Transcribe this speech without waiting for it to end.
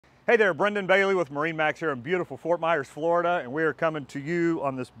Hey there, Brendan Bailey with MarineMax here in beautiful Fort Myers, Florida, and we are coming to you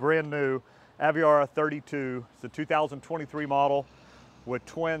on this brand new Aviara 32. It's a 2023 model with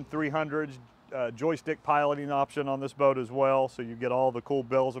twin 300s, joystick piloting option on this boat as well, so you get all the cool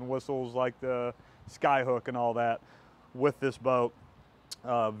bells and whistles like the skyhook and all that with this boat.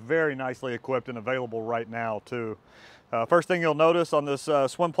 Very nicely equipped and available right now too. First thing you'll notice on this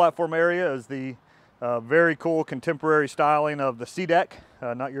swim platform area is the very cool contemporary styling of the sea deck.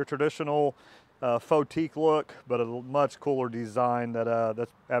 Not your traditional faux teak look, but a much cooler design that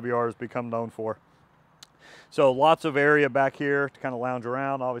Aviara has become known for. So lots of area back here to kind of lounge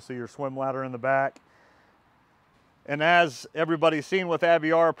around. Obviously your swim ladder in the back. And as everybody's seen with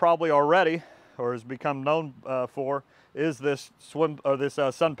Aviara probably already, or has become known for, is this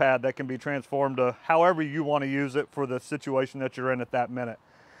sun pad that can be transformed to however you want to use it for the situation that you're in at that minute.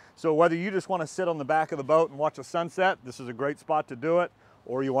 So whether you just want to sit on the back of the boat and watch a sunset, this is a great spot to do it,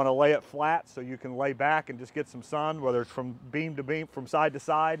 or you want to lay it flat so you can lay back and just get some sun, whether it's from beam to beam, from side to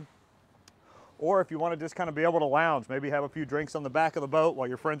side, or if you want to just kind of be able to lounge, maybe have a few drinks on the back of the boat while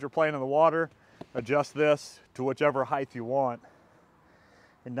your friends are playing in the water, adjust this to whichever height you want.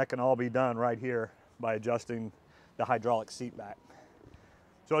 And that can all be done right here by adjusting the hydraulic seat back.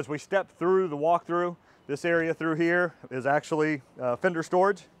 So as we step through the walkthrough, this area through here is actually fender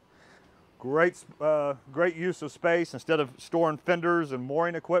storage. Great use of space. Instead of storing fenders and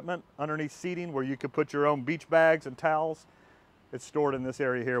mooring equipment underneath seating where you could put your own beach bags and towels, it's stored in this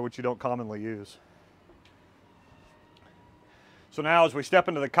area here, which you don't commonly use. So now as we step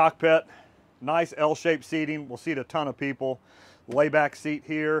into the cockpit, nice L-shaped seating. We'll seat a ton of people. Layback seat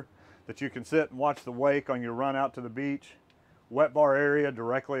here that you can sit and watch the wake on your run out to the beach. Wet bar area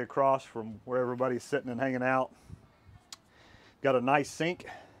directly across from where everybody's sitting and hanging out. Got a nice sink.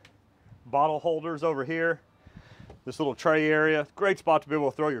 Bottle holders over here. This little tray area. Great spot to be able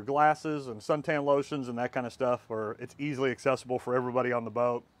to throw your glasses and suntan lotions and that kind of stuff, where it's easily accessible for everybody on the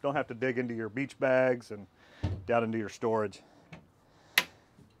boat. Don't have to dig into your beach bags and down into your storage.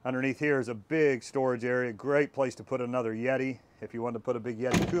 Underneath here is a big storage area. Great place to put another Yeti if you want to put a big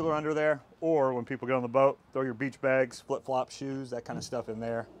Yeti cooler under there, or when people get on the boat, throw your beach bags, flip-flops, shoes, that kind of stuff in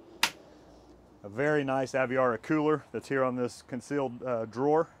there. A very nice Aviara cooler that's here on this concealed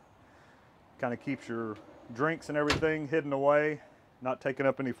drawer. Kind of keeps your drinks and everything hidden away, not taking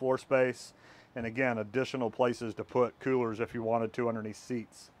up any floor space. And again, additional places to put coolers if you wanted to underneath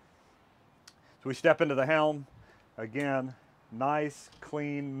seats. So we step into the helm. Again, nice,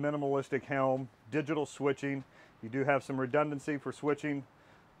 clean, minimalistic helm, digital switching. You do have some redundancy for switching,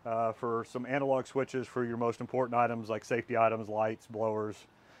 for some analog switches for your most important items like safety items, lights, blowers,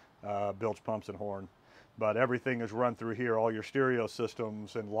 bilge pumps, and horn. But everything is run through here. All your stereo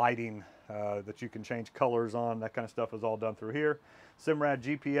systems and lighting that you can change colors on, that kind of stuff is all done through here. Simrad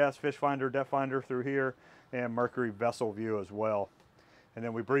GPS, fish finder, depth finder through here, and Mercury vessel view as well. And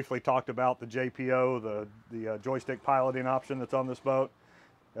then we briefly talked about the JPO, the joystick piloting option that's on this boat.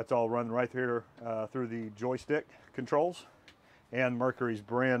 That's all run right here through the joystick controls, and Mercury's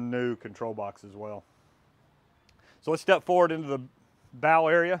brand new control box as well. So let's step forward into the bow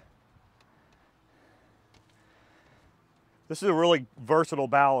area. This is a really versatile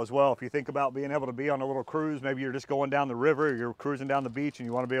bow as well. If you think about being able to be on a little cruise, maybe you're just going down the river, or you're cruising down the beach and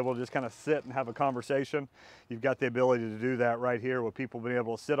you want to be able to just kind of sit and have a conversation, you've got the ability to do that right here with people being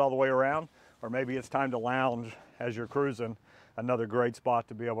able to sit all the way around, or maybe it's time to lounge as you're cruising. Another great spot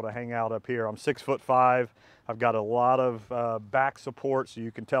to be able to hang out up here. I'm 6'5". I've got a lot of back support, so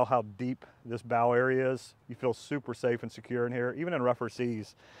you can tell how deep this bow area is. You feel super safe and secure in here, even in rougher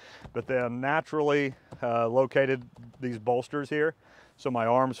seas. But then naturally located these bolsters here, so my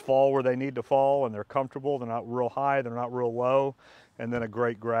arms fall where they need to fall, and they're comfortable. They're not real high, they're not real low. And then a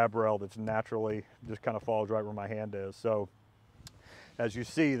great grab rail that's naturally just kind of falls right where my hand is. So as you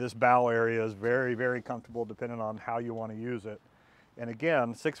see, this bow area is very, very comfortable depending on how you want to use it. And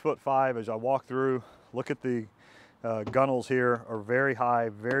again, 6'5", as I walk through, look at the gunnels here are very high,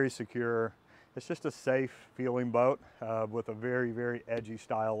 very secure. It's just a safe feeling boat with a very, very edgy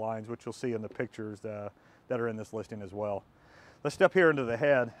style lines, which you'll see in the pictures that are in this listing as well. Let's step here into the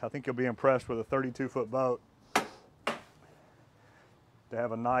head. I think you'll be impressed with a 32-foot boat. To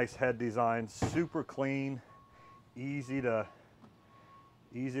have a nice head design, super clean, easy to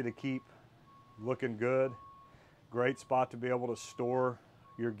keep looking good. Great spot to be able to store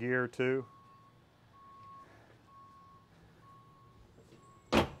your gear too.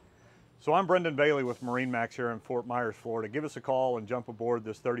 So I'm Brendan Bailey with MarineMax here in Fort Myers, Florida. Give us a call and jump aboard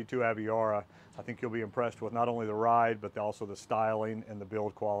this 32 Aviara. I think you'll be impressed with not only the ride, but also the styling and the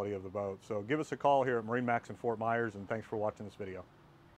build quality of the boat. So give us a call here at MarineMax in Fort Myers, and thanks for watching this video.